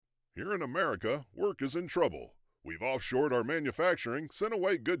Here in America, work is in trouble. We've offshored our manufacturing, sent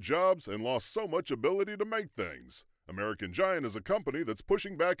away good jobs, and lost so much ability to make things. American Giant is a company that's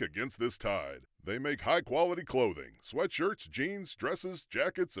pushing back against this tide. They make high-quality clothing, sweatshirts, jeans, dresses,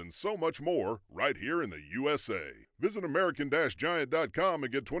 jackets, and so much more right here in the USA. Visit American-Giant.com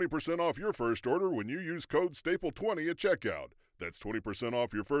and get 20% off your first order when you use code STAPLE20 at checkout. That's 20%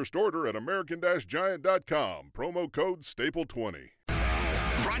 off your first order at American-Giant.com. Promo code STAPLE20.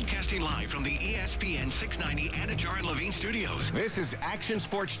 Broadcasting live from the ESPN 690 Anajar and Levine studios. This is Action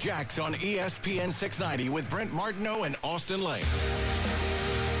Sports Jacks on ESPN 690 with Brent Martineau and Austin Lane.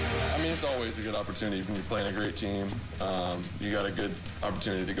 I mean, it's always a good opportunity when you're playing a great team. You got a good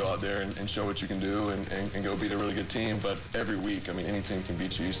opportunity to go out there and show what you can do and go beat a really good team. But every week, I mean, any team can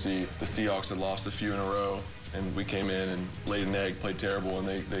beat you. You see the Seahawks had lost a few in a row, and we came in and laid an egg, played terrible, and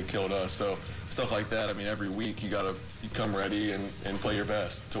they killed us. So stuff like that, I mean, every week you come ready and play your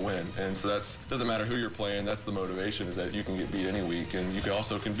best to win. And so doesn't matter who you're playing, that's the motivation, is that you can get beat any week, and you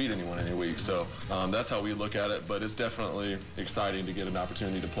also can beat anyone any week. So that's how we look at it, but it's definitely exciting to get an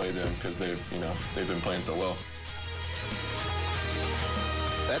opportunity to play them because they've been playing so well.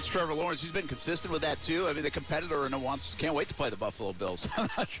 That's Trevor Lawrence. He's been consistent with that, too. I mean, the competitor and can't wait to play the Buffalo Bills. I'm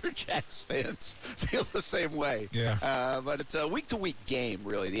not sure Jacks fans feel the same way. Yeah. But it's a week-to-week game,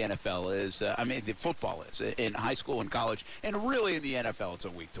 really, the NFL is. The football is in high school and college. And really in the NFL, it's a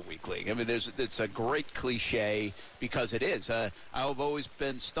week-to-week league. I mean, it's a great cliche because it is. I've always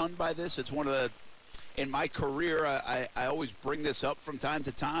been stunned by this. It's one of the – in my career, I always bring this up from time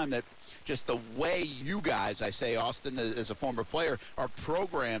to time that – just the way you guys, I say, Austin, as a former player, are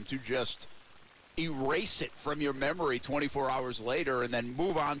programmed to just erase it from your memory 24 hours later and then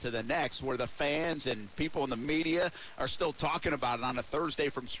move on to the next, where the fans and people in the media are still talking about it on a Thursday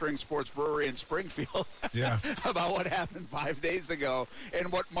from String Sports Brewery in Springfield about what happened 5 days ago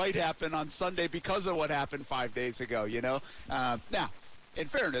and what might happen on Sunday because of what happened 5 days ago, you know? Now, in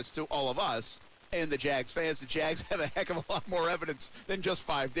fairness to all of us, and the Jags fans, the Jags have a heck of a lot more evidence than just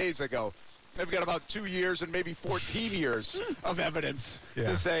 5 days ago. They've got about 2 years and maybe 14 years of evidence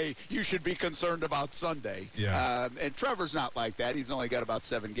to say you should be concerned about Sunday. Yeah. And Trevor's not like that. He's only got about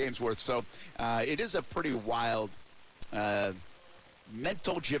 7 games worth. So it is a pretty wild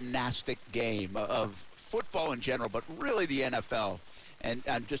mental gymnastic game of football in general, but really the NFL. And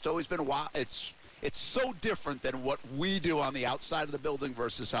I've just always been it's so different than what we do on the outside of the building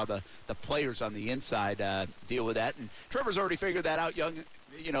versus how the players on the inside deal with that. And Trevor's already figured that out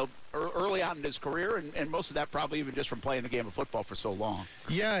early on in his career, and most of that probably even just from playing the game of football for so long.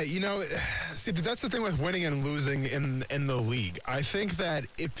 Yeah, see, that's the thing with winning and losing in the league. I think that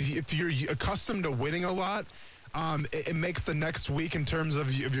if you're accustomed to winning a lot, it makes the next week in terms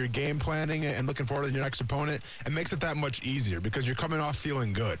of your game planning and looking forward to your next opponent, it makes it that much easier because you're coming off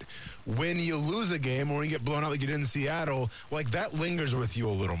feeling good. When you lose a game or when you get blown out like you did in Seattle, like that lingers with you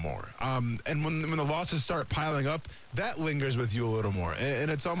a little more. And when the losses start piling up, that lingers with you a little more.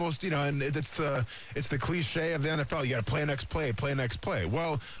 And it's almost, and it's the cliche of the NFL. You got to play next play.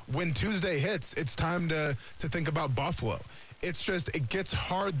 Well, when Tuesday hits, it's time to think about Buffalo. It's just, it gets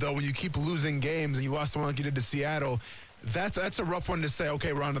hard, though, when you keep losing games and you lost the one like you did to Seattle. That's a rough one to say,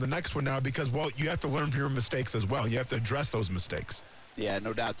 okay, we're on to the next one now because, well, you have to learn from your mistakes as well. You have to address those mistakes. Yeah,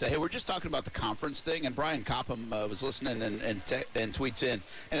 no doubt. Hey, we're just talking about the conference thing, and Brian Copham was listening and tweets in.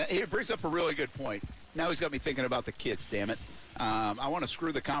 And he brings up a really good point. Now he's got me thinking about the kids, damn it. I want to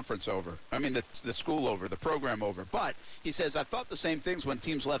screw the conference over. I mean, the school over, the program over. But he says, I thought the same things when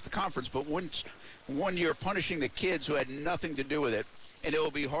teams left the conference, but when you're punishing the kids who had nothing to do with it, and it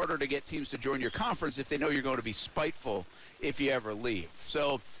will be harder to get teams to join your conference if they know you're going to be spiteful if you ever leave.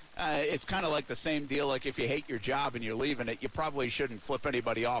 So it's kind of like the same deal, like if you hate your job and you're leaving it, you probably shouldn't flip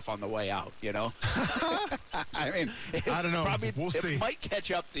anybody off on the way out, I mean, I don't know. We'll see. It might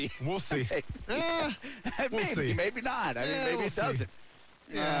catch up to you. We'll see. We'll see. Maybe not. I mean, maybe it doesn't.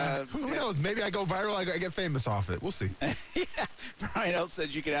 Yeah. Who knows? Maybe I go viral. I get famous off it. We'll see. Yeah. Brian else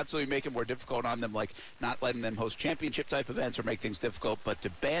says you can absolutely make it more difficult on them, like not letting them host championship-type events or make things difficult, but to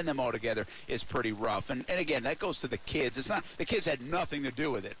ban them altogether is pretty rough. And again, that goes to the kids. It's not the kids had nothing to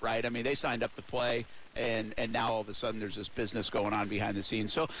do with it, right? I mean, they signed up to play, and now all of a sudden there's this business going on behind the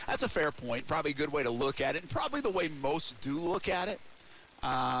scenes. So that's a fair point. Probably a good way to look at it, and probably the way most do look at it.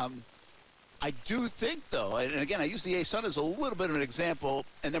 I do think, though, and again, I use the ASUN as a little bit of an example,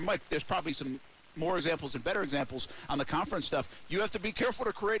 and there's probably some more examples and better examples on the conference stuff. You have to be careful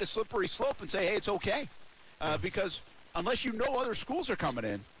to create a slippery slope and say, hey, it's okay. Because unless you know other schools are coming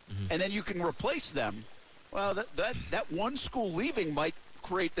in, and then you can replace them, well, that one school leaving might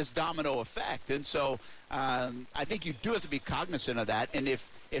create this domino effect. And so I think you do have to be cognizant of that. And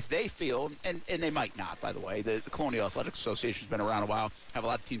if if they feel, and they might not, by the way, the Colonial Athletic Association has been around a while, have a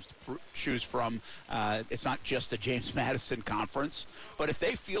lot of teams to choose from. It's not just a James Madison conference. But if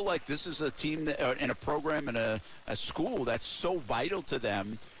they feel like this is a team and a program and a school that's so vital to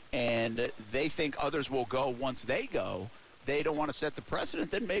them, and they think others will go once they go, they don't want to set the precedent,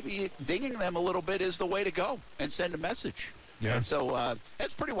 then maybe dinging them a little bit is the way to go and send a message. Yeah. And so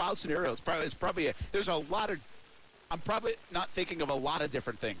that's a pretty wild scenario. It's probably there's a lot of, I'm probably not thinking of a lot of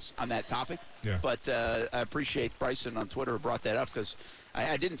different things on that topic. Yeah. But I appreciate Bryson on Twitter who brought that up, because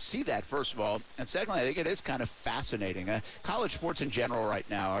I didn't see that, first of all. And secondly, I think it is kind of fascinating. College sports in general right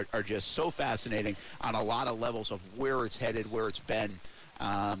now are just so fascinating on a lot of levels of where it's headed, where it's been.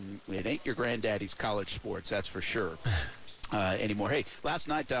 It ain't your granddaddy's college sports, that's for sure. Anymore. Hey, last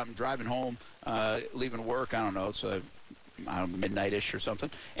night I'm driving home, leaving work. I don't know, it's midnight-ish or something,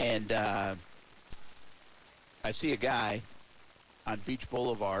 and I see a guy on Beach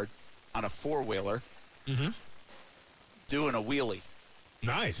Boulevard on a four-wheeler doing a wheelie.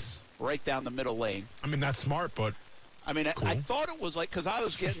 Nice. Right down the middle lane. I mean, that's smart, but I mean, cool. I thought it was like, because I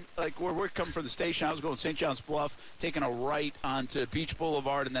was getting, like, where we're coming from the station, I was going St. John's Bluff, taking a right onto Beach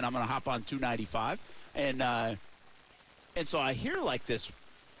Boulevard, and then I'm going to hop on 295. And so I hear, like, this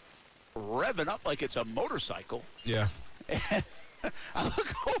revving up like it's a motorcycle. Yeah. And I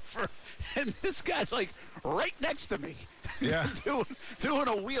look over, and this guy's, like, right next to me. Yeah. doing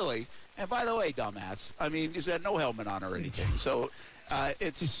a wheelie. And by the way, dumbass, I mean, he's got no helmet on or anything. So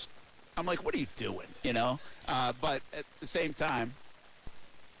I'm like, what are you doing, you know? But at the same time,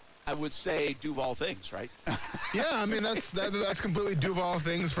 I would say Duval things, right? Yeah, I mean, that's completely Duval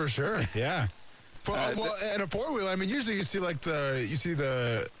things for sure. Yeah. Well, and a four-wheeler, I mean, usually you see, like,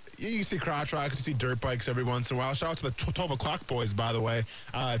 you see crotch rocks, you see dirt bikes every once in a while. Shout out to the 12 O'Clock Boys, by the way.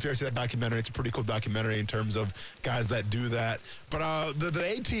 If you ever see that documentary, it's a pretty cool documentary in terms of guys that do that. But the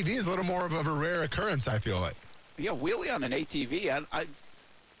ATV is a little more of a rare occurrence, I feel like. Yeah, wheelie on an ATV,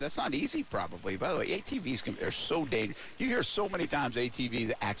 that's not easy, probably. By the way, ATVs, they're so dangerous. You hear so many times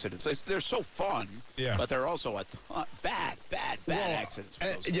ATV accidents. They're so fun, yeah, but they're also a ton, bad accidents.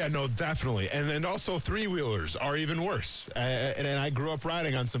 Yeah, no, definitely. And also three-wheelers are even worse. And I grew up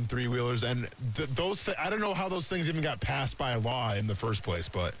riding on some three-wheelers, and I don't know how those things even got passed by law in the first place,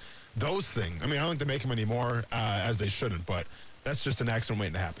 but those things, I mean, I don't think they make them anymore, as they shouldn't, but that's just an accident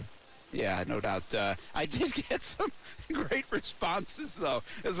waiting to happen. Yeah, no doubt. I did get some great responses, though,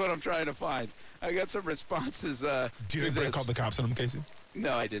 is what I'm trying to find. I got some responses. Do you think Brett called the cops on him, Casey?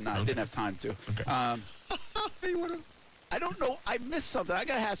 No, I did not. Okay. I didn't have time to. Okay. I don't know. I missed something. I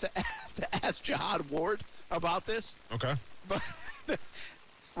have to ask Jihad Ward about this. Okay. But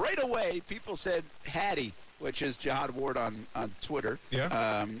right away, people said Hattie, which is Jihad Ward on Twitter.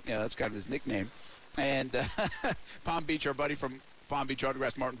 Yeah. Yeah, that's kind of his nickname. And Palm Beach, our buddy from Palm Beach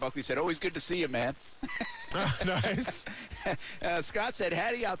Autographs, Martin Buckley, said, always good to see you, man. Nice. Scott said,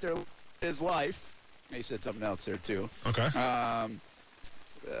 Hattie out there his life. He said something else there, too. Okay.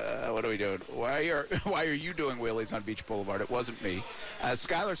 What are we doing? Why are you doing wheelies on Beach Boulevard? It wasn't me.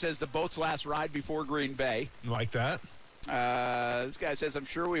 Skylar says the boat's last ride before Green Bay. Like that. This guy says, I'm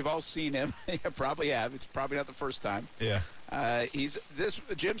sure we've all seen him. Yeah, probably have. It's probably not the first time. Yeah.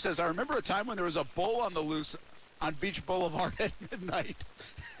 Jim says, I remember a time when there was a bull on the loose on Beach Boulevard at midnight.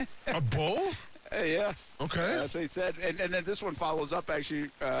 A bull? Yeah. Okay. That's what he said. And then this one follows up,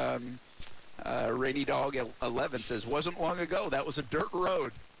 actually. Rainy Dog 11 says, wasn't long ago. That was a dirt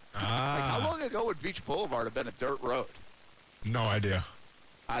road. Like, how long ago would Beach Boulevard have been a dirt road? No idea.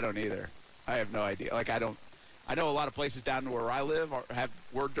 I don't either. I have no idea. Like, I know a lot of places down where I live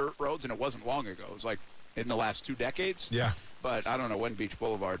were dirt roads, and it wasn't long ago. It was like in the last 2 decades. Yeah. But I don't know when Beach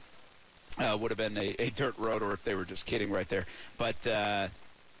Boulevard would have been a dirt road, or if they were just kidding right there. But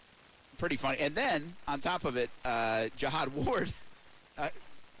pretty funny. And then, on top of it, Jihad Ward,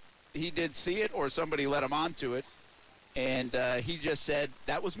 he did see it, or somebody let him onto it, and he just said,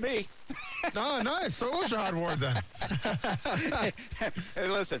 that was me. Oh, nice. So it was Jihad Ward then. Hey,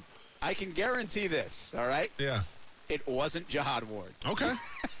 listen, I can guarantee this, all right? Yeah. It wasn't Jihad Ward. Okay.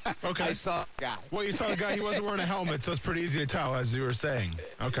 Okay. I saw a guy. Well, you saw a guy, he wasn't wearing a helmet, so it's pretty easy to tell, as you were saying.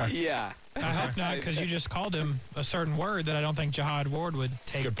 Okay. Yeah. I hope not, because you just called him a certain word that I don't think Jihad Ward would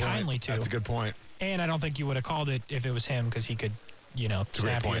take kindly to. That's a good point. And I don't think you would have called it if it was him, because he could,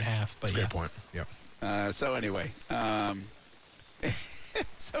 snap you in half. But That's a great point. Yep. So anyway, I'm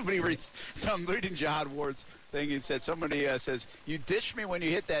reading Jihad Ward's thing. He said, somebody says, you ditched me when you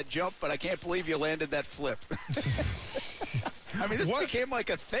hit that jump, but I can't believe you landed that flip. I mean, this became like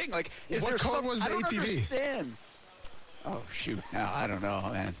a thing. Like, what color was the ATV? Understand. Oh, shoot. No, I don't know,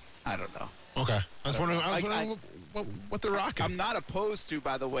 man. I don't know. Okay. I was wondering what they're rocking. I'm not opposed to,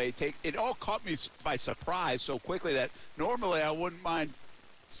 by the way, it all caught me by surprise so quickly that normally I wouldn't mind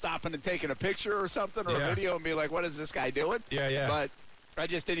stopping and taking a picture or something or a video and be like, what is this guy doing? Yeah. But I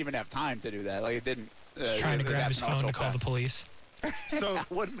just didn't even have time to do that. Like, it didn't. Trying to grab his phone to call the police. So I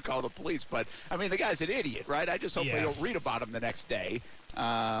wouldn't call the police, but I mean, the guy's an idiot, right? I just hope they don't read about him the next day.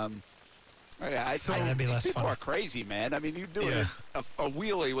 That'd be less people fun. are crazy, man. I mean, you're doing a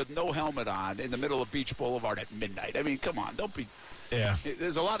wheelie with no helmet on in the middle of Beach Boulevard at midnight. I mean, come on, don't be. Yeah.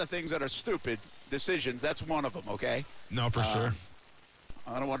 There's a lot of things that are stupid decisions. That's one of them. Okay. No, for sure.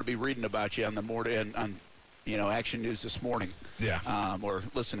 I don't want to be reading about you on the morning on Action News this morning. Yeah. Or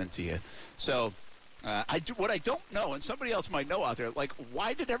listening to you. So. What I don't know, and somebody else might know out there, like,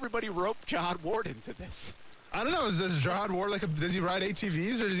 why did everybody rope Jihad Ward into this? I don't know. Is Jihad Ward does he ride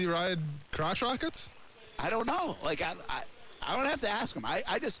ATVs or does he ride crotch rockets? I don't know. Like, I don't have to ask him.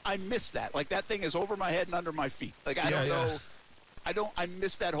 I miss that. Like, that thing is over my head and under my feet. Like, I don't know. I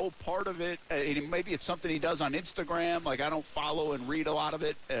miss that whole part of it. Maybe it's something he does on Instagram. Like, I don't follow and read a lot of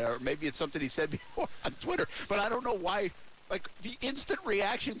it. Or maybe it's something he said before on Twitter. But I don't know why. Like, the instant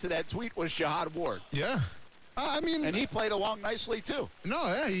reaction to that tweet was Jihad Ward. Yeah. And he played along nicely, too. No,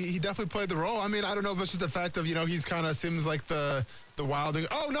 yeah, he definitely played the role. I mean, I don't know if it's just the fact of, he's kind of seems like the wilding.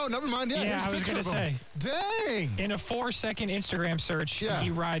 Oh, no, never mind. Yeah, I was going to say. Dang. In a 4-second Instagram search, he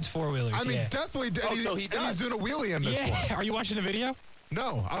rides four-wheelers. I mean, definitely. So he does. And he's doing a wheelie in this one. Are you watching the video?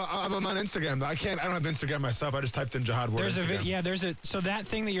 No, I'm on Instagram. I don't have Instagram myself. I just typed in Jihad Ward. There's a video. So that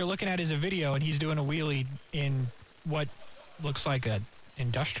thing that you're looking at is a video, and he's doing a wheelie in what looks like an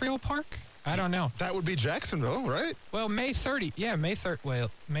industrial park. I don't know. That would be Jacksonville, right? Well, May 30th. Yeah, May 30th.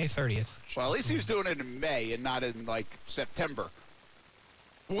 Well, at least he was doing it in May and not in, like, September.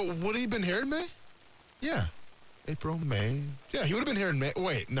 Well, would he have been here in May? Yeah. April, May. Yeah, he would have been here in May.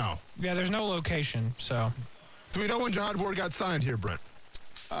 Wait, no. Yeah, there's no location, so. Do we know when Jihad Ward got signed here, Brent?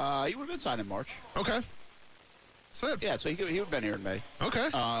 He would have been signed in March. Okay. So yeah, so he would have been here in May. Okay.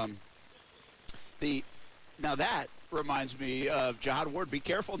 Now that reminds me of Jihad Ward. Be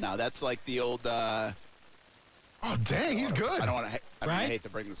careful now. That's like the old. Oh dang, he's good. I don't want to. I hate to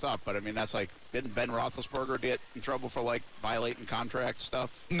bring this up, but I mean that's like, didn't Ben Roethlisberger get in trouble for like violating contract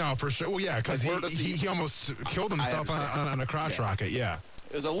stuff? No, for sure. Well, yeah, because he almost killed himself on a crotch rocket. Yeah.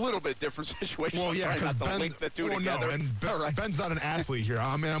 It was a little bit different situation. Well, yeah, because Ben. Link the two together. No, and Ben's not an athlete here.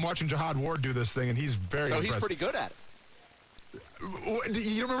 I mean, I'm watching Jihad Ward do this thing, and he's very. So impressive. He's pretty good at it.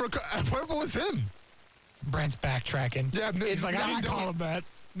 You remember what was him? Brent's backtracking. Yeah, he's like, I didn't call him that.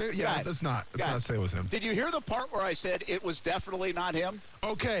 Yeah, let's not say it was him. Did you hear the part where I said it was definitely not him?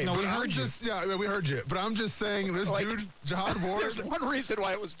 Okay, no, but we heard you. Yeah, we heard you. But I'm just saying, this dude, Jihad Ward. There's one reason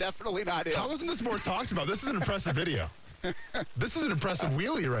why it was definitely not him. How wasn't this more talked about? This is an impressive video. This is an impressive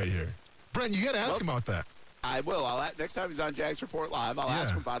wheelie right here. Brent, you got to ask him about that. I will. Next time he's on Jags Report Live, I'll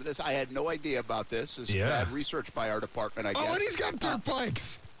ask him about this. I had no idea about this. This is bad research by our department, I guess. Oh, and he's got dirt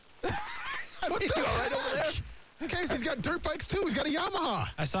bikes. What the right over there? Casey's got dirt bikes, too. He's got a Yamaha.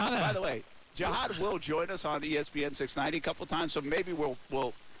 I saw that. By the way, Jihad will join us on ESPN 690 a couple times, so maybe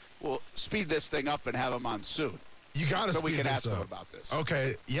we'll speed this thing up and have him on soon. You got to so we can ask up. him about this.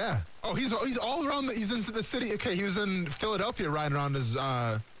 Okay, yeah. Oh, he's all around. He's in the city. Okay, he was in Philadelphia riding around his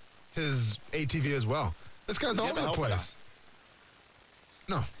ATV as well. This guy's all over the place.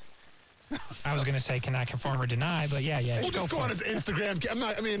 No. I was going to say cannot confirm or deny, but yeah. We'll just go on his Instagram.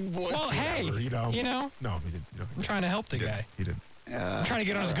 Hey, you know. No, he didn't. I'm trying to help the guy. He didn't. I'm trying to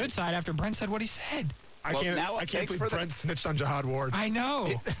get on his good side after Brent said what he said. I can't believe Brent snitched on Jihad Ward. I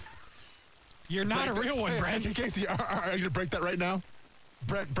know. You're not a real one, Brent. Casey, are you going to break that right now?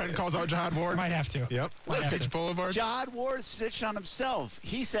 Brent calls out Jihad Ward. Might have to. Yep. Beach Boulevard. Jihad Ward snitched on himself.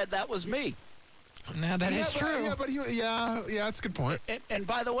 He said that was me. Now that is true. Yeah, but that's a good point. And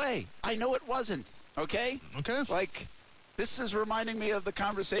by the way, I know it wasn't. Okay. Okay. Like, this is reminding me of the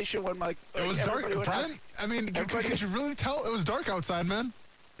conversation when it was dark. Brian, I mean, could you really tell it was dark outside, man?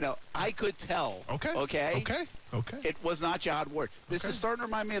 No, I could tell. Okay. It was not Jihad Ward. This is starting to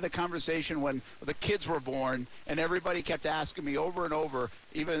remind me of the conversation when the kids were born, and everybody kept asking me over and over,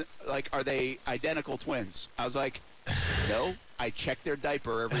 even like, are they identical twins? I was like, no, I check their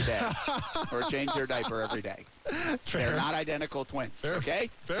diaper every day or change their diaper every day. Fair. They're not identical twins, okay?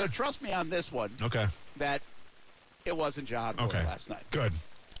 Fair. So trust me on this one. Okay. That it wasn't Jihad Ward last night. Good.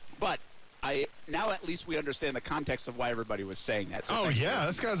 But now at least we understand the context of why everybody was saying that. So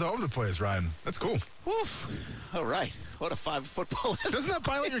this guy's all over the place, Ryan. That's cool. Woof. All right. What a 5 football. Doesn't that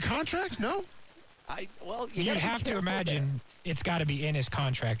violate your contract? No. You'd have to imagine it's got to be in his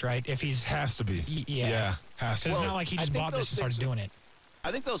contract, right? If he's has to be. Yeah. Has to. Because it's not like he just bought this and started doing it.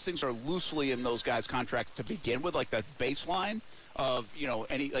 I think those things are loosely in those guys' contracts to begin with, like the baseline of,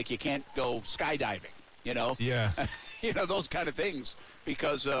 like you can't go skydiving, Yeah. Those kind of things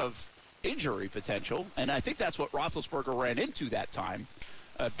because of injury potential. And I think that's what Roethlisberger ran into that time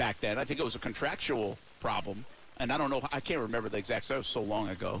back then. I think it was a contractual problem. And I don't know, I can't remember the exact, that was so long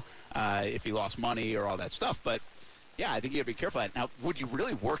ago, if he lost money or all that stuff. But, yeah, I think you got to be careful. Now, would you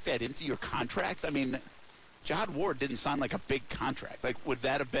really work that into your contract? I mean, John Ward didn't sign like a big contract. Like, would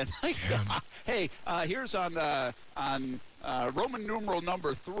that have been like, hey, here's on Roman numeral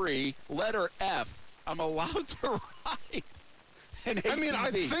number 3, letter F, I'm allowed to write an ATV. I mean, I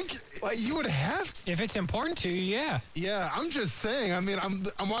think you would have to. If it's important to you, yeah. Yeah, I'm just saying. I mean,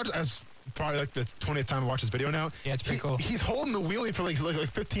 I'm watching. Probably like the 20th time I watch this video now. Yeah, it's pretty cool. He's holding the wheelie for like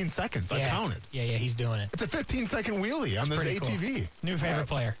 15 seconds. Yeah. I counted. Yeah, he's doing it. It's a 15-second wheelie on this ATV. Cool. New favorite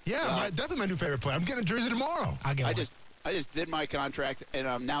player. Yeah, definitely my new favorite player. I'm getting a jersey tomorrow. I'll get one. I just did my contract, and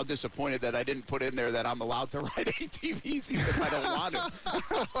I'm now disappointed that I didn't put in there that I'm allowed to ride ATVs even if I don't want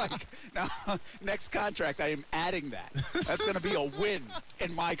to. Like, now, next contract, I am adding that. That's going to be a win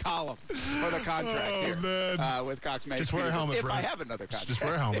in my column for the contract here man. With Cox May. Just wear a helmet, if Brent. I have another contract. Just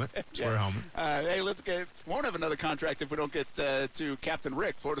wear a helmet. Just wear a helmet. Hey, won't have another contract if we don't get to Captain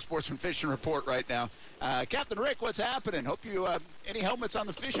Rick, Florida Sportsman Fishing Report right now. Captain Rick, what's happening? Hope you any helmets on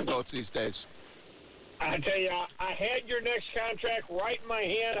the fishing boats these days? I tell you, I had your next contract right in my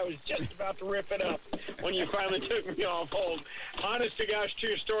hand. I was just about to rip it up when you finally took me off hold. Honest to gosh,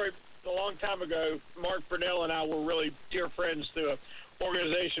 true story. A long time ago, Mark Burnell and I were really dear friends through an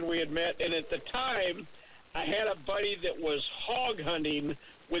organization we had met. And at the time, I had a buddy that was hog hunting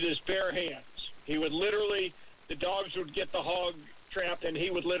with his bare hands. He would literally, the dogs would get the hog trapped, and he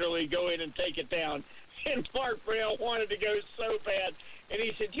would literally go in and take it down. And Mark Burnell wanted to go so bad. And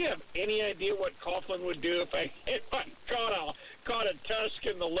he said, do you have any idea what Coughlin would do if I caught a tusk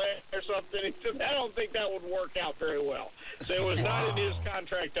in the leg or something? He said, I don't think that would work out very well. So it was not in his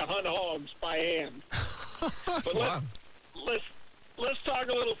contract to hunt hogs by hand. But let's talk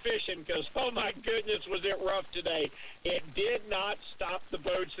a little fishing because, oh, my goodness, was it rough today. It did not stop the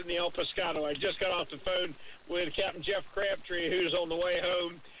boats in the El Pescado. I just got off the phone with Captain Jeff Crabtree, who's on the way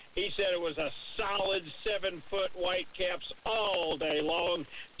home. He said it was a solid 7-foot white caps all day long,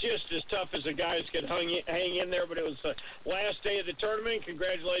 just as tough as the guys could hang in there. But it was the last day of the tournament.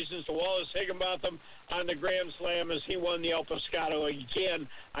 Congratulations to Wallace Higginbotham on the Grand Slam as he won the El Pescado again.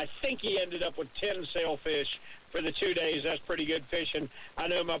 I think he ended up with 10 sailfish for the 2 days. That's pretty good fishing. I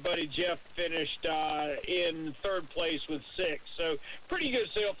know my buddy Jeff finished in third place with 6. So pretty good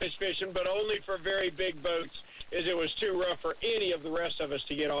sailfish fishing, but only for very big boats. Is it was too rough for any of the rest of us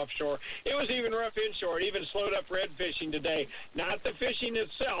to get offshore. It was even rough inshore. It even slowed up red fishing today. Not the fishing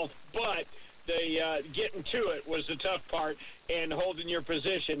itself, but the getting to it was the tough part and holding your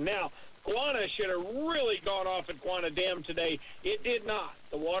position. Now, Guana should have really gone off at Guana Dam today. It did not.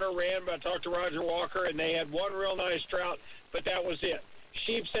 The water ran, but I talked to Roger Walker, and they had one real nice trout, but that was it.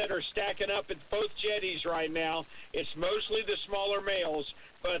 Sheepshead are stacking up at both jetties right now. It's mostly the smaller males,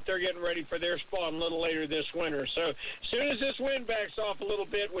 but they're getting ready for their spawn a little later this winter. So as soon as this wind backs off a little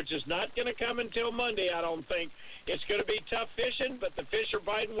bit, which is not going to come until Monday, I don't think, it's going to be tough fishing, but the fish are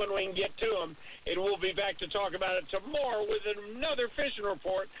biting when we can get to them. And we'll be back to talk about it tomorrow with another fishing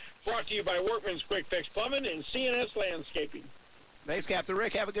report brought to you by Workman's Quick Fix Plumbing and CNS Landscaping. Thanks, Captain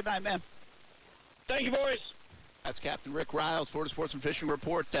Rick. Have a good night, man. Thank you, boys. That's Captain Rick Riles, Florida Sportsman Fishing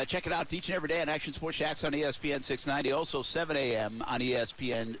Report. Check it out each and every day on Action Sports Shacks on ESPN 690. Also 7 a.m. on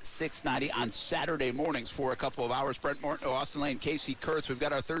ESPN 690 on Saturday mornings for a couple of hours. Brent Martin, Austin Lane, Casey Kurtz. We've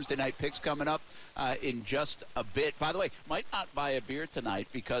got our Thursday night picks coming up in just a bit. By the way, might not buy a beer tonight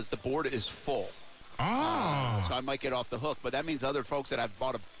because the board is full. So I might get off the hook. But that means other folks that I've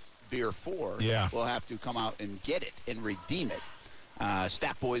bought a beer for will have to come out and get it and redeem it.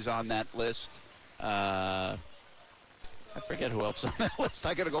 Stat Boy's on that list. I forget who else on that list.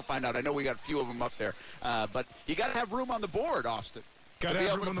 I got to go find out. I know we got a few of them up there. But you got to have room on the board, Austin. Got to be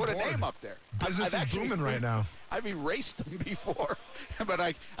have able room to on the put board. A name up there. Business is booming right now. I've erased them before, but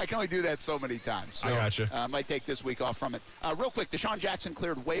I can only do that so many times. So, I gotcha. I might take this week off from it. Real quick, Deshaun Jackson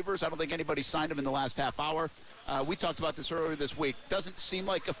cleared waivers. I don't think anybody signed him in the last half hour. We talked about this earlier this week. Doesn't seem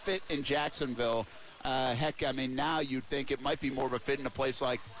like a fit in Jacksonville. Heck, I mean, now you'd think it might be more of a fit in a place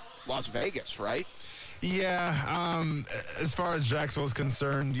like Las Vegas, right? Yeah, as far as Jacksonville's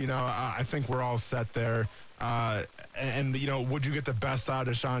concerned, I think we're all set there. And would you get the best out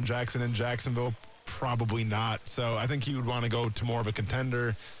of Deshaun Jackson in Jacksonville? Probably not. So I think he would want to go to more of a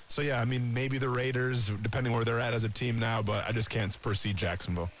contender. So, yeah, I mean, maybe the Raiders, depending where they're at as a team now, but I just can't foresee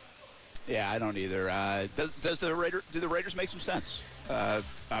Jacksonville. Yeah, I don't either. Do the Raiders make some sense?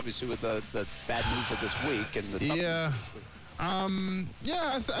 Obviously, with the bad news of this week and the tough news of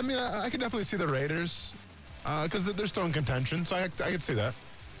this week. I mean, I could definitely see the Raiders because they're still in contention, so I could see that.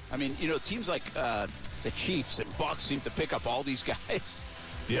 I mean, teams like the Chiefs and Bucs seem to pick up all these guys.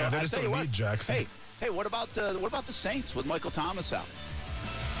 Yeah, they just don't need Jackson. Hey, what about the Saints with Michael Thomas out?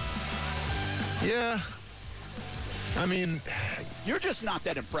 Yeah. I mean, you're just not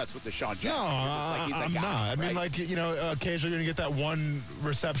that impressed with Deshaun Jackson. No, I'm not. I mean, occasionally you're going to get that one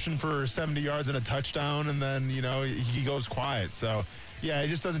reception for 70 yards and a touchdown, and then, he goes quiet. So, yeah,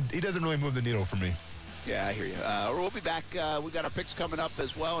 he doesn't really move the needle for me. Yeah, I hear you. We'll be back. We got our picks coming up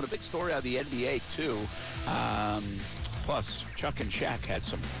as well, and a big story out of the NBA, too. Plus, Chuck and Shaq had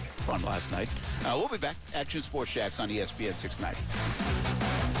some fun last night. We'll be back. Action Sports Shacks on ESPN 690.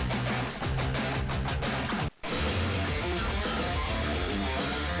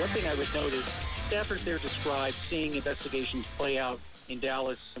 One thing I would note is staffers there described seeing investigations play out in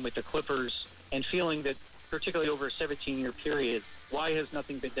Dallas and with the Clippers and feeling that, particularly over a 17-year period, why has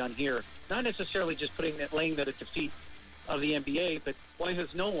nothing been done here? Not necessarily just laying that at the feet of the NBA, but why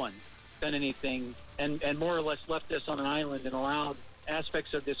has no one done anything and more or less left this on an island and allowed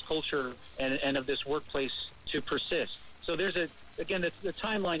aspects of this culture and of this workplace to persist? So there's the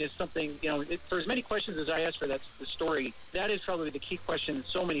timeline is something, for as many questions as I asked for the story, that is probably the key question that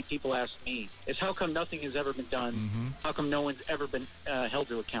so many people ask me, is how come nothing has ever been done? Mm-hmm. How come no one's ever been held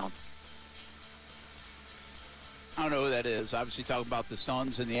to account? I don't know who that is. Obviously talking about the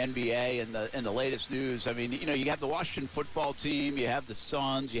Suns and the NBA and the latest news. I mean, you have the Washington football team, you have the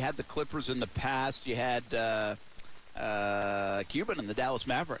Suns, you had the Clippers in the past, you had Cuban and the Dallas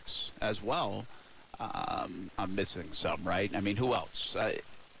Mavericks as well. I'm missing some, right? I mean, who else?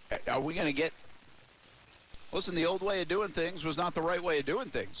 Are we going to get... Listen, the old way of doing things was not the right way of doing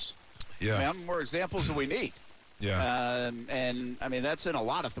things. Yeah. I mean, how many more examples do we need? Yeah. And, I mean, that's in a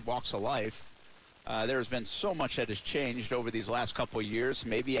lot of the walks of life. There has been so much that has changed over these last couple of years,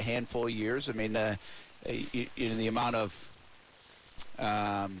 maybe a handful of years. I mean, the amount of,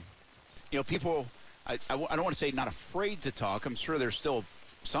 people, I don't want to say not afraid to talk. I'm sure there's still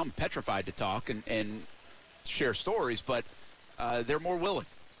some petrified to talk and share stories, but they're more willing,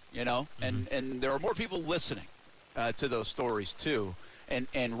 mm-hmm. and there are more people listening to those stories too,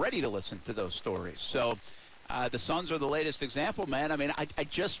 and ready to listen to those stories. So the Suns are the latest example, man. I mean, I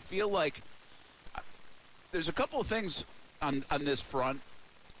just feel like there's a couple of things on this front.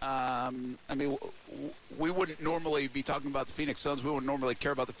 I mean, we wouldn't normally be talking about the Phoenix Suns. We wouldn't normally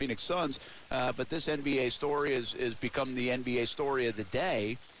care about the Phoenix Suns. But this NBA story is become the NBA story of the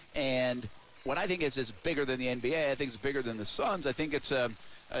day. And what I think is bigger than the NBA, I think it's bigger than the Suns. I think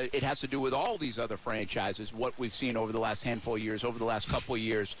it has to do with all these other franchises, what we've seen over the last handful of years, over the last couple of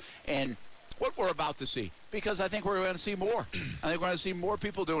years, and what we're about to see. Because I think we're going to see more. I think we're going to see more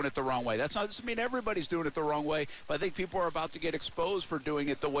people doing it the wrong way. That doesn't mean everybody's doing it the wrong way, but I think people are about to get exposed for doing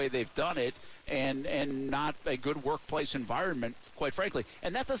it the way they've done it and not a good workplace environment, quite frankly.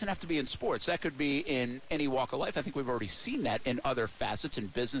 And that doesn't have to be in sports. That could be in any walk of life. I think we've already seen that in other facets, in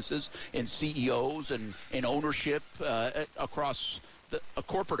businesses, in CEOs, and in ownership across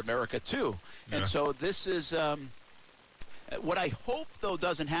corporate America, too. Yeah. And so this is... what I hope, though,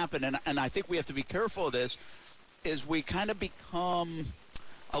 doesn't happen, and I think we have to be careful of this, is we kind of become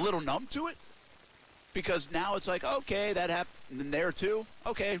a little numb to it. Because now it's like, okay, that happened there, too.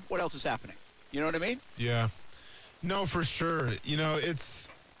 Okay, what else is happening? You know what I mean? Yeah. No, for sure. It's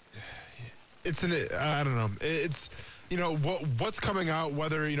I don't know. It's, what's coming out,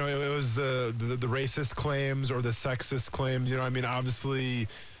 whether, it was the racist claims or the sexist claims, I mean, obviously,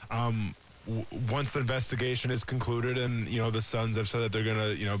 once the investigation is concluded and, the Suns have said that they're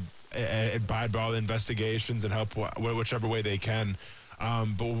going to, abide by all the investigations and help whichever way they can.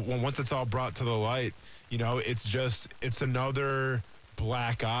 But once it's all brought to the light, it's another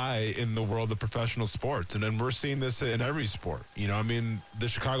black eye in the world of professional sports. And then we're seeing this in every sport. I mean, the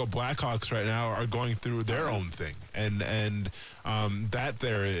Chicago Blackhawks right now are going through their own thing. And that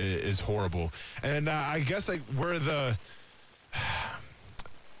there is horrible. And I guess, we're the...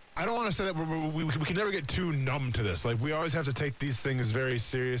 I don't want to say that we can never get too numb to this. We always have to take these things very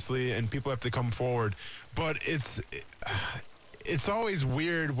seriously, and people have to come forward. But it's always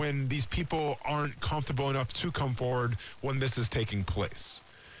weird when these people aren't comfortable enough to come forward when this is taking place.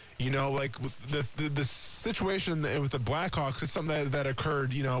 The situation with the Blackhawks is something that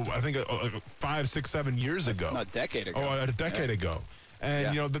occurred, I think 5, 6, 7 years ago. A decade ago. Oh, a decade ago.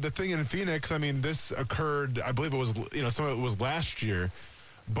 And, the thing in Phoenix, I mean, this occurred, I believe it was, some of it was last year.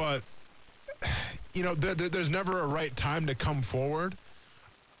 But, there's never a right time to come forward.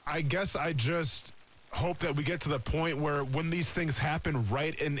 I guess I just hope that we get to the point where when these things happen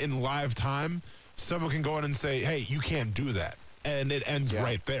right in live time, someone can go in and say, hey, you can't do that. And it ends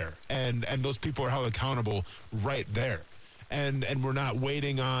right there. And those people are held accountable right there. And we're not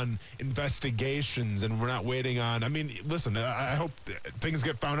waiting on investigations, and we're not waiting on. I mean, listen, I hope things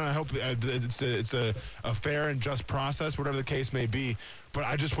get found out. I hope it's a fair and just process, whatever the case may be. But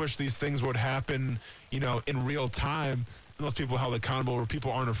I just wish these things would happen, in real time. And those people held accountable, where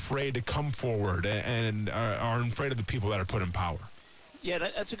people aren't afraid to come forward and aren't afraid of the people that are put in power. Yeah,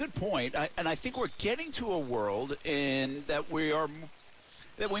 that's a good point. And I think we're getting to a world that we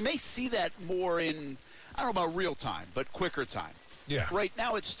may see that more in, I don't know about real time, but quicker time. Yeah. Right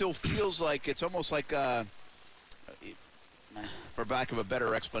now, it still feels like it's almost like, for lack of a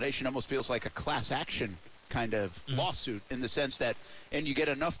better explanation, almost feels like a class action kind of lawsuit, in the sense that, and you get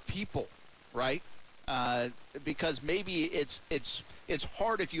enough people, right? Because maybe it's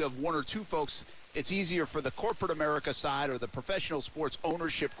hard if you have one or two folks. It's easier for the corporate America side or the professional sports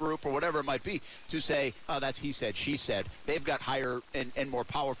ownership group or whatever it might be to say, oh, that's he said, she said. They've got higher and more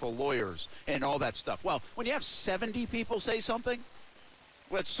powerful lawyers and all that stuff. Well, when you have 70 people say something,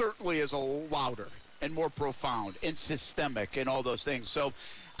 that certainly is louder and more profound and systemic and all those things. So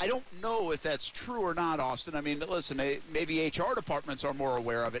I don't know if that's true or not, Austin. I mean, listen, maybe HR departments are more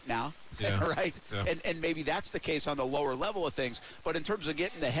aware of it now, right? Yeah. And maybe that's the case on the lower level of things. But in terms of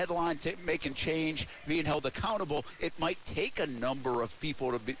getting the headline, making change, being held accountable, it might take a number of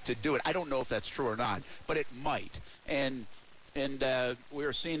people to do it. I don't know if that's true or not, but it might. And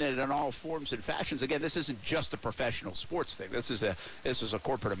we're seeing it in all forms and fashions. Again, this isn't just a professional sports thing. This is a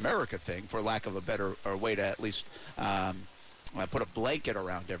corporate America thing, for lack of a better way to at least put a blanket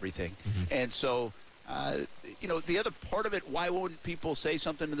around everything. And so, the other part of it, why wouldn't people say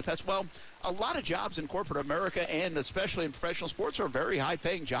something in the past? Well, a lot of jobs in corporate America, and especially in professional sports, are very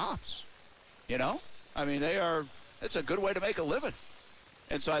high-paying jobs. I mean, it's a good way to make a living.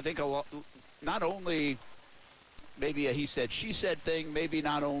 And so I think not only maybe a he said, she said thing, maybe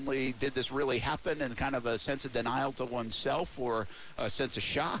not only did this really happen and kind of a sense of denial to oneself or a sense of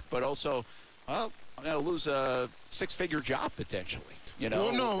shock, but also, well, I'm going to lose a six-figure job potentially,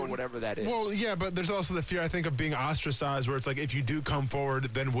 or whatever that is. Well, yeah, but there's also the fear, I think, of being ostracized, where it's like, if you do come forward,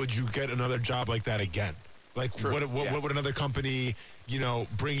 then would you get another job like that again? Like, what would another company,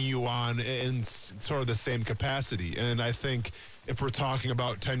 bring you on in sort of the same capacity? And I think if we're talking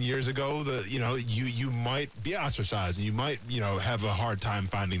about 10 years ago, you might be ostracized, and you might, have a hard time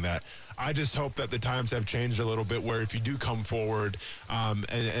finding that. I just hope that the times have changed a little bit, where if you do come forward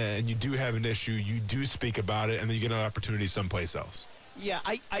and you do have an issue, you do speak about it, and then you get an opportunity someplace else. Yeah,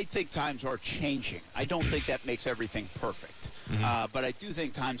 I think times are changing. I don't think that makes everything perfect. But I do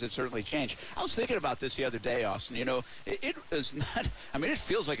think times have certainly changed. I was thinking about this the other day, Austin. It is not, I mean, it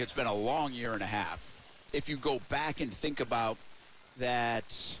feels like it's been a long year and a half. If you go back and think about that,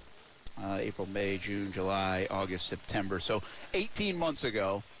 April, May, June, July, August, September. So 18 months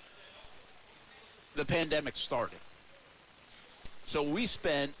ago, the pandemic started. So we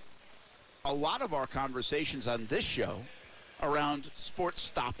spent a lot of our conversations on this show around sports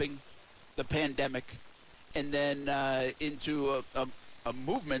stopping, the pandemic, and then into a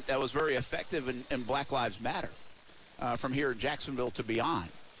movement that was very effective in Black Lives Matter, from here in Jacksonville to beyond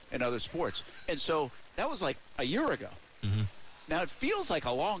in other sports. And so that was like a year ago. Now, it feels like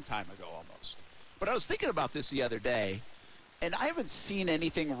a long time ago almost. But I was thinking about this the other day, and I haven't seen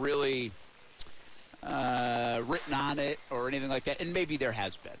anything really written on it or anything like that. And maybe there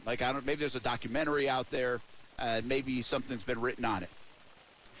has been. Like, I don't. Maybe there's a documentary out there. Maybe something's been written on it.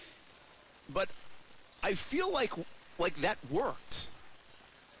 But I feel like that worked.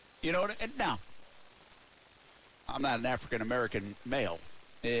 And now, I'm not an African-American male.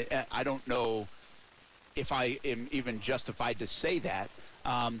 I don't know if I am even justified to say that.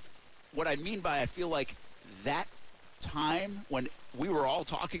 What I mean by I feel like that time when we were all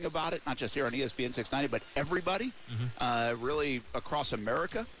talking about it, not just here on ESPN 690, but everybody really across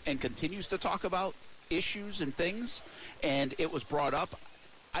America, and continues to talk about issues and things, and it was brought up.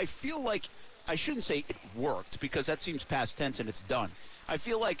 I feel like, I shouldn't say it worked, because that seems past tense and it's done. I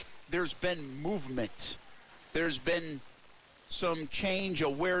feel like there's been movement. There's been some change,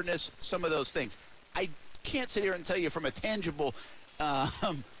 awareness, some of those things. I can't sit here and tell you from a tangible,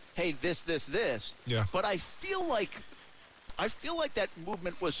 hey, this. Yeah. But I feel like that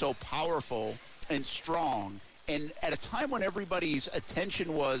movement was so powerful and strong, and at a time when everybody's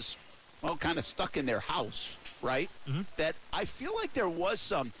attention was, well, kind of stuck in their house, right? That I feel like there was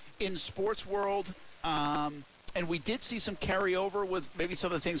some in sports world, and we did see some carryover with maybe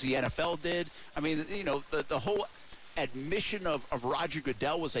some of the things the NFL did. I mean, the whole admission of Roger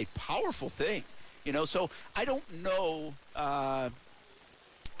Goodell was a powerful thing. So I don't know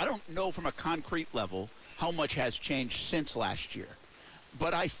from a concrete level how much has changed since last year.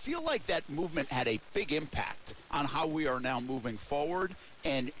 But I feel like that movement had a big impact on how we are now moving forward.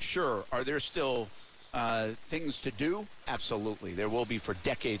 And sure, are there still things to do? Absolutely. There will be for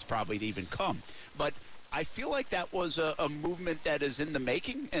decades probably to even come. But I feel like that was a movement that is in the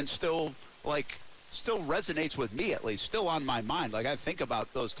making and still resonates with me, at least, still on my mind. Like, I think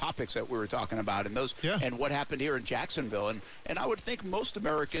about those topics that we were talking about and and what happened here in Jacksonville. And I would think most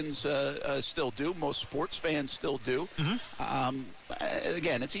Americans still do. Most sports fans still do. Mm-hmm.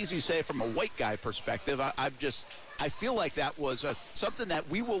 Again, it's easy to say from a white guy perspective. I feel like that was something that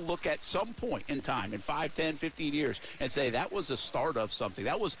we will look at some point in time, in 5, 10, 15 years, and say that was the start of something.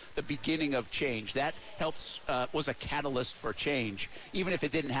 That was the beginning of change. That was a catalyst for change. Even if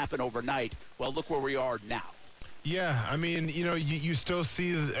it didn't happen overnight, well, look where we are now. Yeah, I mean, you still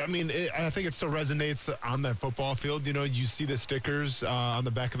see, I think it still resonates on that football field. You see the stickers on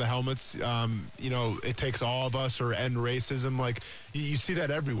the back of the helmets. It takes all of us or end racism. Like, you see that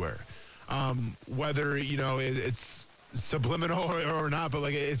everywhere. Whether, it's subliminal or not, but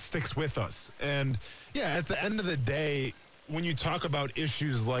it sticks with us. And yeah, at the end of the day, when you talk about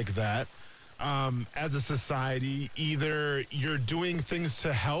issues like that, as a society, either you're doing things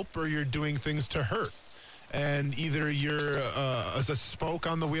to help or you're doing things to hurt. And either you're a spoke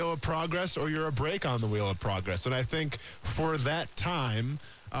on the wheel of progress or you're a brake on the wheel of progress. And I think for that time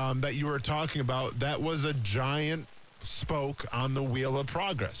that you were talking about, that was a giant spoke on the wheel of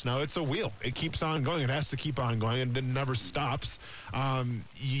progress. Now, it's a wheel. It keeps on going. It has to keep on going, and it never stops.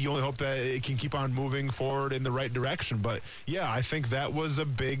 You only hope that it can keep on moving forward in the right direction. But, yeah, I think that was a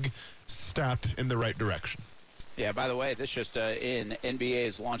big step in the right direction. Yeah, by the way, this just in NBA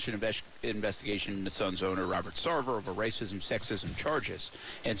has launched an investigation into Suns owner Robert Sarver over racism, sexism charges.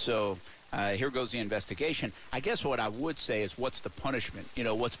 And so here goes the investigation. I guess what I would say is, what's the punishment?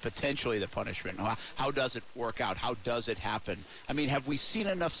 What's potentially the punishment? How does it work out? How does it happen? I mean, have we seen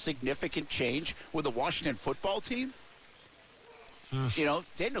enough significant change with the Washington football team?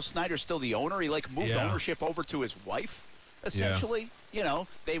 Daniel Snyder's still the owner. He moved ownership over to his wife, essentially. Yeah.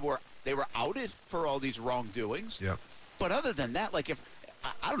 They were outed for all these wrongdoings. Yep. But other than that, if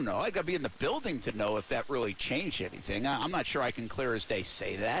I don't know, I'd got to be in the building to know if that really changed anything. I'm not sure I can clear as day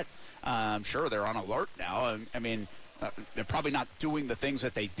say that. I'm sure they're on alert now. I mean, they're probably not doing the things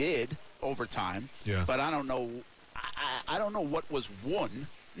that they did over time. Yeah. But I don't know. I don't know what was won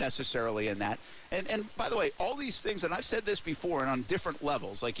necessarily in that. And by the way, all these things, and I've said this before, and on different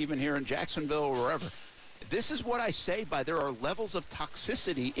levels, like even here in Jacksonville or wherever. This is what I say by there are levels of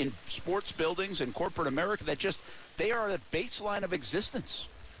toxicity in sports buildings and corporate America that they are the baseline of existence.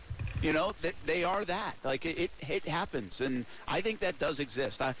 They are that. It happens, and I think that does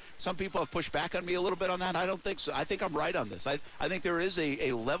exist. Some people have pushed back on me a little bit on that. I don't think so. I think I'm right on this. I think there is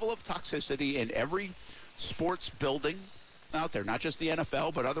a level of toxicity in every sports building out there, not just the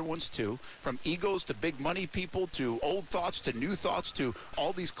NFL, but other ones too, from egos to big money people to old thoughts to new thoughts to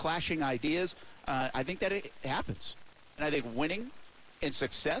all these clashing ideas. I think that it happens. And I think winning and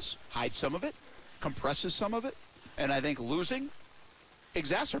success hides some of it, compresses some of it, and I think losing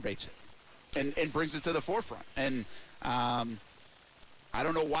exacerbates it and brings it to the forefront. And I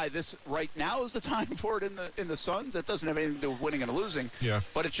don't know why this right now is the time for it in the Suns. That doesn't have anything to do with winning and losing. Yeah.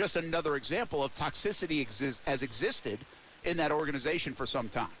 But it's just another example of toxicity has existed in that organization for some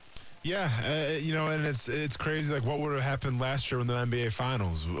time. Yeah, and it's crazy. What would have happened last year in the NBA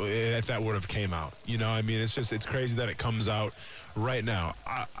Finals if that would have came out? It's crazy that it comes out right now.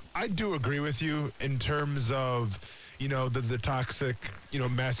 I do agree with you in terms of, the toxic,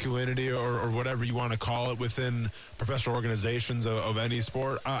 masculinity or whatever you want to call it within professional organizations of any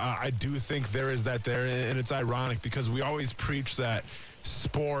sport. I do think there is that there, and it's ironic because we always preach that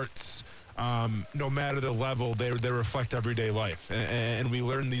sports, no matter the level, they reflect everyday life. And we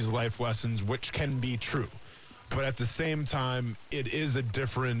learn these life lessons, which can be true. But at the same time, it is a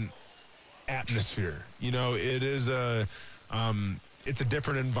different atmosphere. It is it's a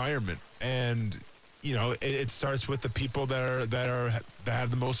different environment. And, it starts with the people that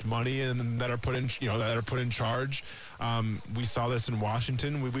have the most money and that are put in charge. We saw this in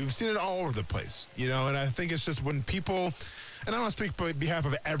Washington. We've seen it all over the place, and I think it's just when people. And I don't speak on behalf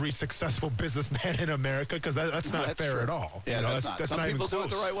of every successful businessman in America because that's not fair at all. Yeah, that's not. Some people do it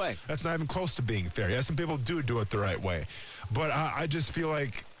the right way. That's not even close to being fair. Yeah, some people do it the right way. But I just feel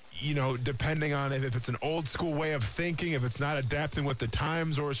like, depending on if it's an old school way of thinking, if it's not adapting with the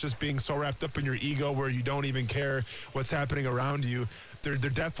times, or it's just being so wrapped up in your ego where you don't even care what's happening around you, there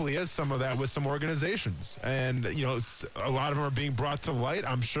definitely is some of that with some organizations. And, a lot of them are being brought to light.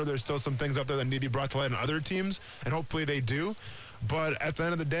 I'm sure there's still some things out there that need to be brought to light in other teams, and hopefully they do. But at the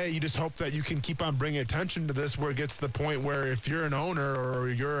end of the day, you just hope that you can keep on bringing attention to this where it gets to the point where if you're an owner or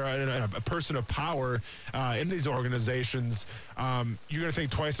you're a person of power in these organizations, you're going to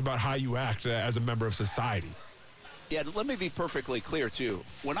think twice about how you act as a member of society. Yeah, let me be perfectly clear, too.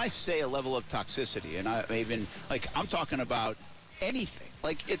 When I say a level of toxicity, and I'm talking about anything.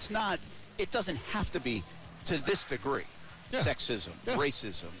 It doesn't have to be to this degree. Yeah. Sexism,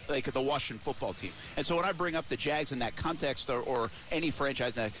 racism, like the Washington football team. And so when I bring up the Jags in that context or any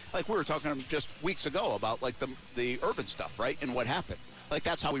franchise, like we were talking just weeks ago about like the urban stuff, right, and what happened. Like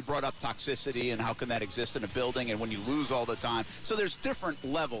that's how we brought up toxicity and how can that exist in a building and when you lose all the time. So there's different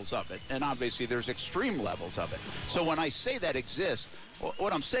levels of it, and obviously there's extreme levels of it. So when I say that exists,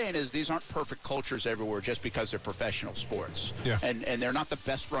 what I'm saying is these aren't perfect cultures everywhere just because they're professional sports. Yeah. And they're not the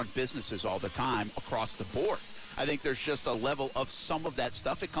best run businesses all the time across the board. I think there's just a level of some of that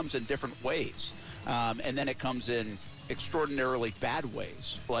stuff. It comes in different ways. And then it comes in extraordinarily bad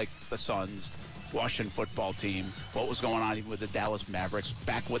ways, like the Suns, Washington football team, what was going on even with the Dallas Mavericks,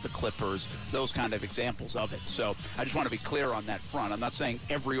 back with the Clippers, those kind of examples of it. So I just want to be clear on that front. I'm not saying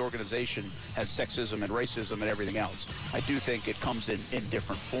every organization has sexism and racism and everything else. I do think it comes in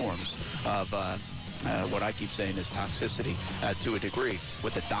different forms of what I keep saying is toxicity to a degree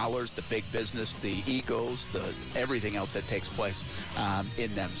with the dollars, the big business, the egos, everything else that takes place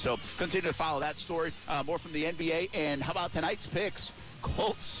in them. So continue to follow that story. More from the NBA. And how about tonight's picks?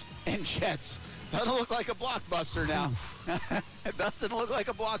 Colts and Jets. Doesn't look like a blockbuster now. It doesn't look like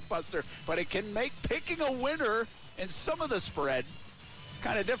a blockbuster, but it can make picking a winner in some of the spread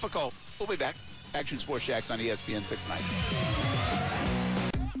kind of difficult. We'll be back. Action Sports Jacks on ESPN 690.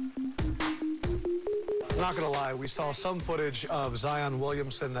 Not going to lie, we saw some footage of Zion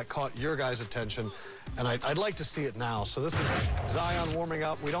Williamson that caught your guys' attention, and I'd like to see it now. So this is Zion warming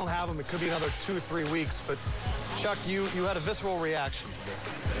up. We don't have him. It could be another 2-3 weeks, but Chuck, you had a visceral reaction to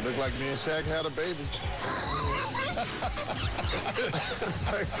this. It looked like me and Shaq had a baby.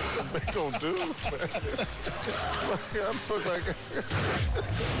 What they gonna do? I look like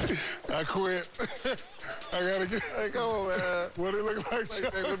I quit. I gotta get. Hey, come on, man. What it look like?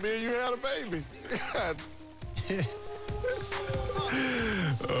 Like me and you had a baby.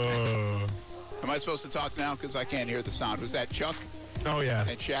 Am I supposed to talk now? Because I can't hear the sound. Was that Chuck? Oh, yeah.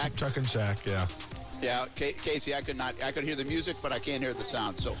 And Shaq? Chuck and Shaq, yeah. Yeah, Casey, I could hear the music, but I can't hear the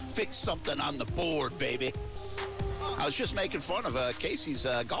sound. So fix something on the board, baby. I was just making fun of Casey's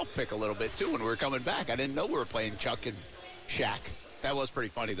golf pick a little bit, too, when we were coming back. I didn't know we were playing Chuck and Shaq. That was pretty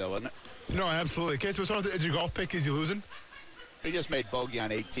funny, though, wasn't it? No, absolutely. Casey, what's wrong with your golf pick? Is he losing? He just made bogey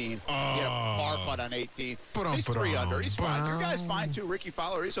on 18. Oh. He had a par putt on 18. He's 3 under. He's fine. Your guy's fine, too. Ricky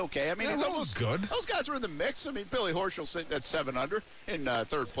Fowler, he's okay. I mean, yeah, he's almost good. Those guys are in the mix. I mean, Billy Horschel sitting at 7 under in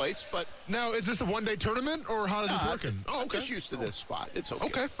third place. But now, is this a one-day tournament, or how is this working? I'm just used to this spot. It's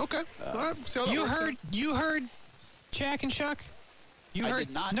okay. Okay. All right. See how that works. You heard Shaq and Chuck? You heard?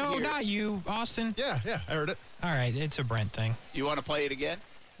 Did not no, hear. not you, Austin. Yeah, I heard it. All right, it's a Brent thing. You want to play it again?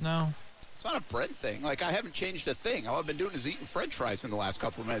 No. It's not a Brent thing. Like, I haven't changed a thing. All I've been doing is eating French fries in the last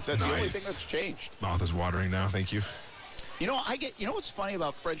couple of minutes. That's the only thing that's changed. Mouth is watering now. Thank you. You know what's funny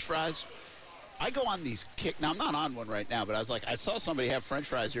about French fries? I go on these now I'm not on one right now, but I saw somebody have French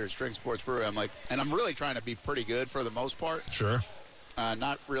fries here at String Sports Brewery. I'm like, and I'm really trying to be pretty good for the most part. Sure.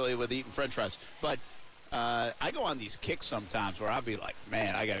 Not really with eating French fries, but I go on these kicks sometimes where I'll be like,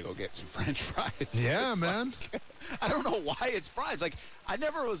 man, I got to go get some French fries. Yeah, man. Like, I don't know why it's fries. Like, I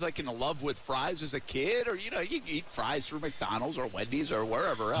never was like in love with fries as a kid, or, you eat fries from McDonald's or Wendy's or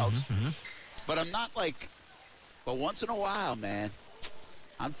wherever else. Mm-hmm. But I'm not like, but once in a while, man,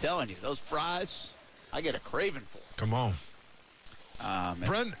 I'm telling you, those fries, I get a craving for. Come on.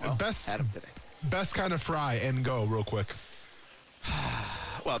 Brent, had them today. Best kind of fry and go real quick.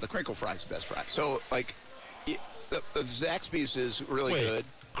 Well, the crinkle fry is the best fry. So, like, the Zaxby's is really good.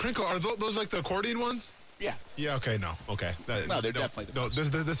 Crinkle, are those like the accordion ones? Yeah. Yeah, okay, no. Okay. No, they're definitely the best.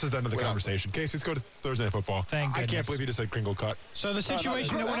 This is the end of the conversation. Casey, let's go to Thursday Night Football. Thank goodness. I can't believe you just said crinkle cut. So the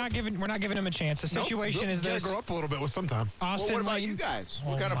situation, we're not giving him a chance. The situation is this. You gotta grow up a little bit with some time. Austin, what about you guys?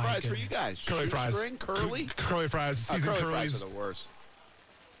 What kind of fries for you guys? Curly fries. Shoestring, curly? Curly fries. Seasoned curly curlies. Fries are the worst.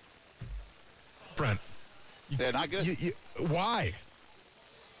 Brent. They're not good? Why?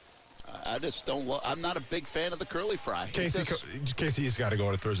 I just don't I'm not a big fan of the curly fry. Casey's got to go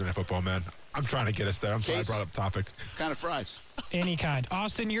to Thursday Night Football, man. I'm trying to get us there. I'm sorry I brought up the topic. What kind of fries? Any kind.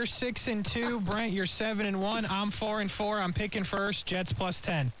 Austin, you're 6-2. Brent, you're 7-1. I'm 4-4. I'm picking first. Jets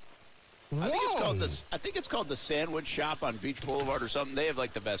 +10. Whoa. I think it's called the Sandwich Shop on Beach Boulevard or something. They have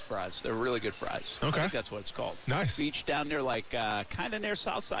like the best fries. They're really good fries. Okay. I think that's what it's called. Nice. Beach down there, like kind of near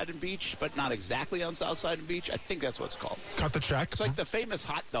Southside and Beach, but not exactly on Southside and Beach. I think that's what it's called. Cut the check. It's like the famous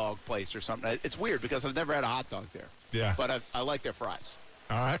hot dog place or something. It's weird because I've never had a hot dog there. Yeah. But I like their fries.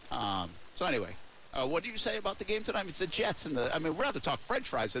 All right. So anyway, what did you say about the game tonight? It's the Jets and we're going to talk French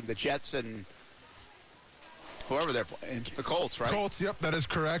fries and the Jets and whoever they're playing. The Colts, right? Colts, yep, that is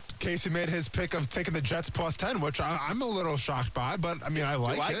correct. Casey made his pick of taking the Jets plus 10, which I'm a little shocked by, but, I mean, I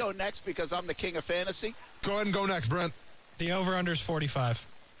like it. Do I go next because I'm the king of fantasy? Go ahead and go next, Brent. The over-under is 45.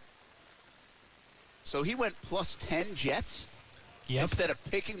 So he went plus 10 Jets? Yep. Instead of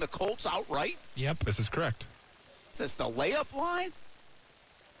picking the Colts outright? Yep. This is correct. It says the layup line?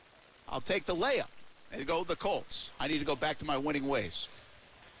 I'll take the layup and go with the Colts. I need to go back to my winning ways.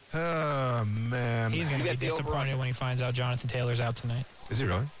 Oh, man. He's going to be disappointed when he finds out Jonathan Taylor's out tonight. Is he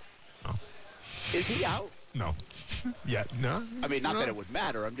really? No. Is he out? No. Yeah, no. I mean, not that it would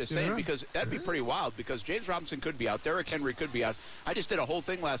matter. I'm just saying because that'd be pretty wild because James Robinson could be out. Derrick Henry could be out. I just did a whole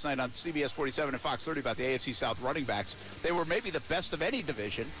thing last night on CBS 47 and Fox 30 about the AFC South running backs. They were maybe the best of any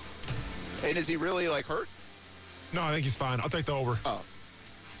division. And is he really, hurt? No, I think he's fine. I'll take the over. Oh.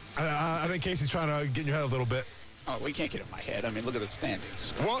 I think Casey's trying to get in your head a little bit. Oh, we can't get in my head. I mean, look at the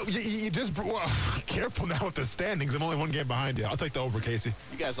standings. Well, you just careful now with the standings. I'm only one game behind you. I'll take the over, Casey.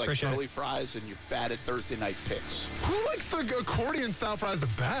 You guys like curly fries, and you're bad at Thursday night picks. Who likes the accordion-style fries the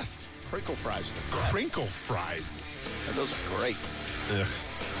best? Crinkle fries are the best. Crinkle fries. And those are great. Ugh.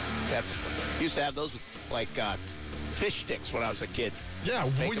 Definitely. Used to have those with, fish sticks when I was a kid. Yeah,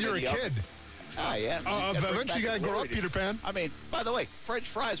 when you were a kid. Oh, yeah. Eventually you got to grow up, Peter Pan. I mean, by the way, French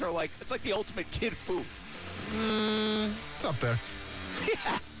fries are it's like the ultimate kid food. It's up there.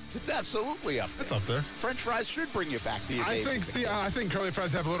 Yeah, it's absolutely up there. It's up there. French fries should bring you back to your days. I think curly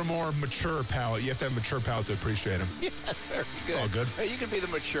fries have a little more mature palate. You have to have mature palate to appreciate them. Yeah, that's very good. It's all good. Hey, you can be the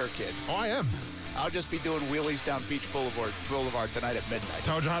mature kid. Oh, I am. I'll just be doing wheelies down Beach Boulevard tonight at midnight.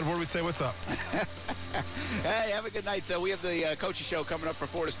 Told you how we'd say what's up. Hey, have a good night. We have the Coachy Show coming up for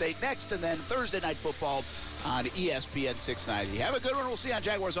Florida State next, and then Thursday Night Football on ESPN 690. Have a good one. We'll see you on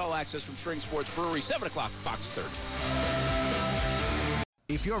Jaguars All Access from String Sports Brewery, 7 o'clock, Fox 30.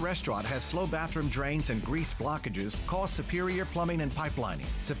 If your restaurant has slow bathroom drains and grease blockages, call Superior Plumbing and Pipelining.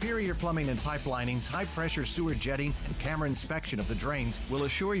 Superior Plumbing and Pipelining's high-pressure sewer jetting and camera inspection of the drains will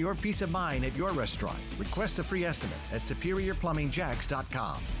assure your peace of mind at your restaurant. Request a free estimate at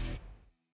SuperiorPlumbingJacks.com.